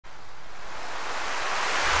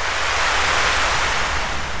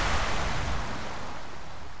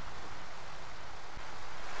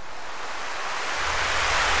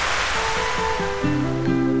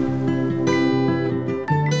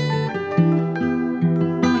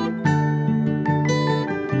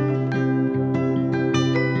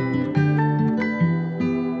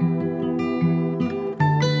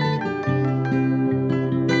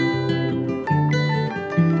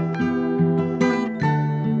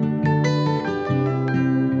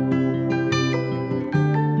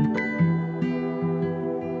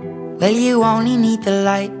Well, you only need the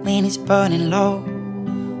light when it's burning low.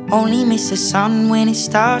 Only miss the sun when it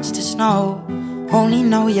starts to snow. Only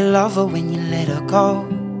know you love her when you let her go.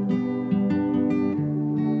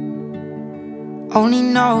 Only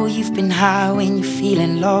know you've been high when you're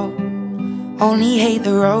feeling low. Only hate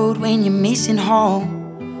the road when you're missing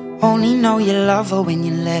home. Only know you love her when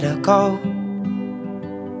you let her go.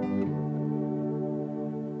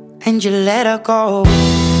 And you let her go.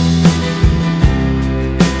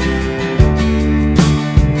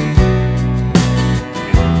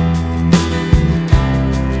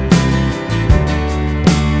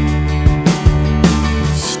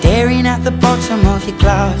 Staring at the bottom of your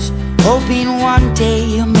glass, hoping one day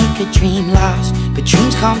you'll make a dream last. But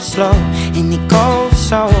dreams come slow and they go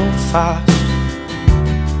so fast.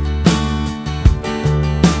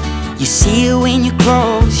 You see it when you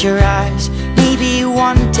close your eyes. Maybe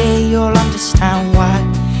one day you'll understand why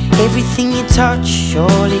everything you touch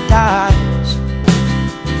surely dies.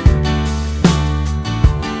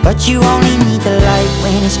 But you only need the light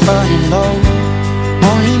when it's burning low.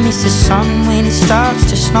 Only miss the sun when it starts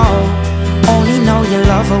to snow. Only know you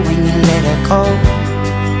love her when you let her go.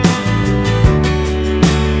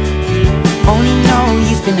 Only know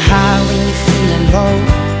you've been high when you're feeling low.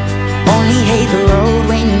 Only hate the road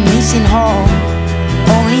when you're missing home.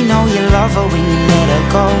 Only know you love her when you let her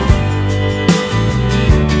go.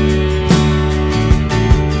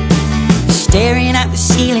 Staring at the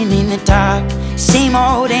ceiling in the dark, same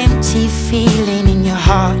old empty feeling in your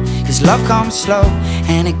heart. 'Cause love comes slow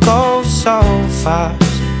and it goes so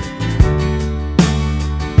fast.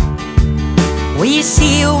 Well, you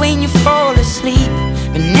see it when you fall asleep,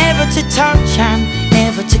 but never to touch and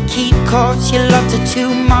never to keep. 'Cause you loved her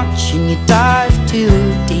too much and you dive too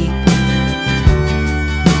deep.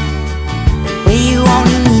 Well, you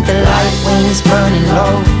only need the light when it's burning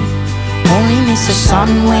low. Only miss the sun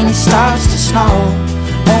when it starts to snow.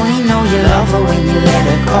 Only know you love her when you let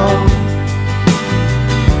her go.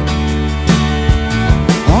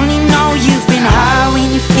 Only know you've been high when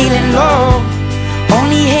you're feeling low.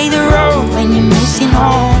 Only hate the road when you're missing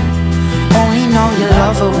home. Only know you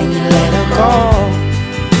love her when you let her go.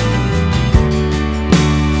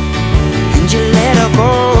 And you let her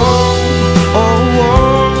go. Oh,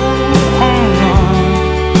 oh, oh, oh.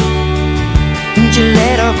 And you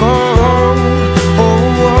let her go.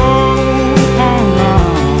 Oh, oh, oh, oh.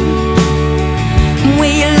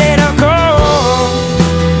 Will you let her go?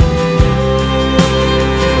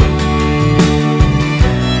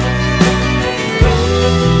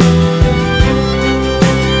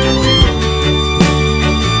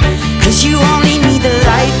 You only need the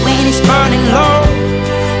light when it's burning low.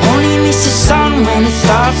 Only miss the sun when it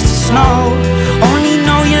starts to snow. Only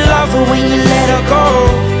know you love her when you let her go.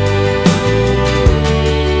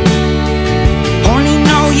 Only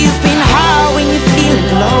know you've been high when you're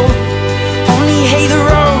feeling low. Only hate the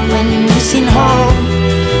road when you're missing home.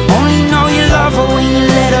 Only know you love her when you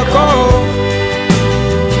let her go.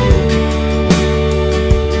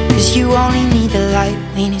 'Cause you only need the light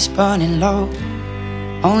when it's burning low.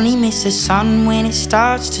 Only miss the sun when it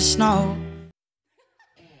starts to snow.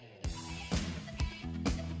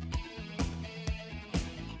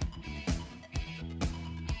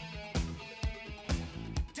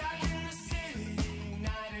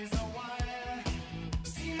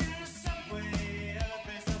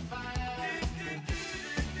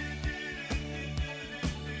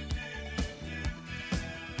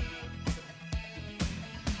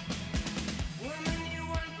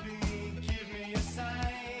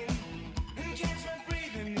 Catch my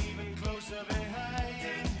breathing even closer.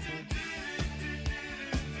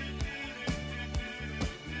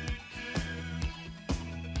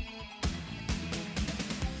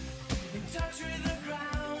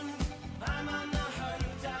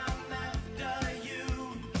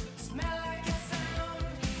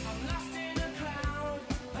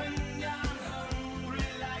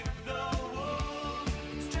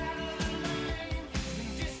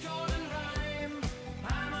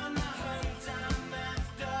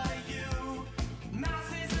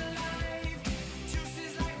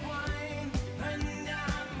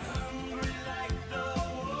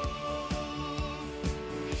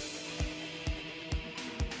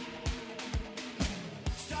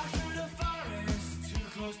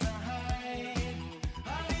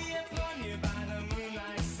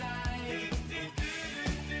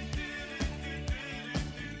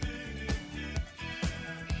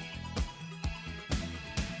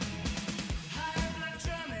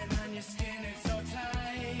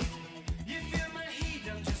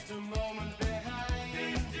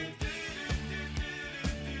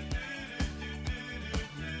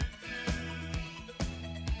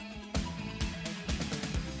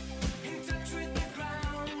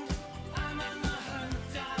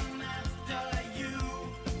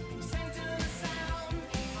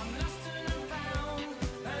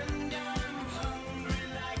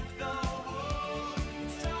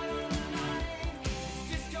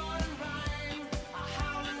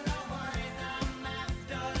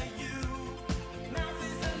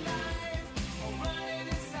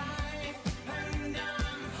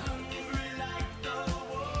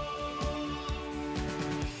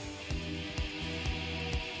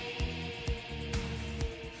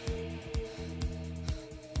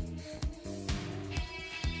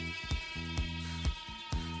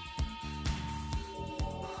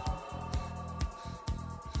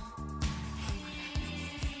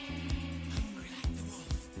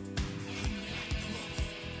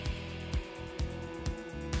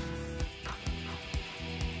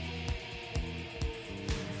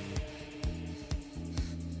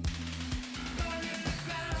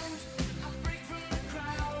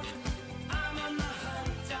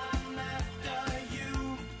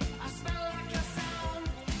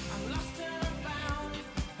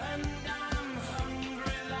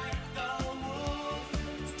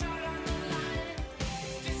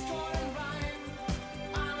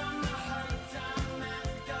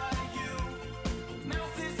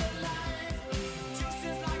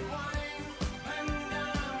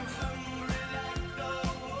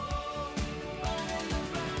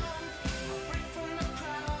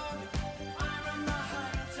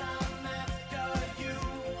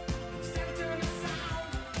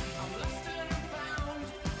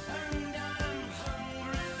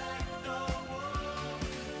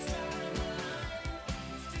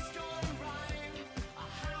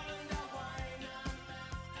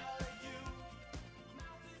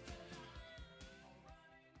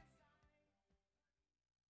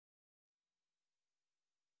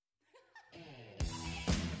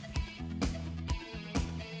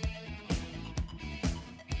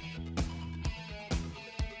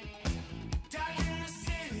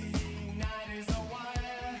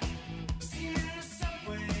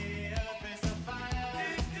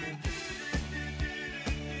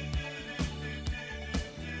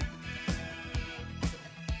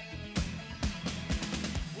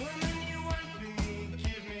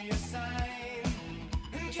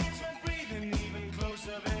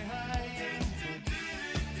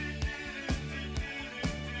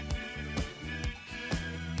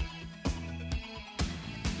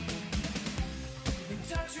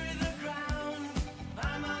 touch rhythm.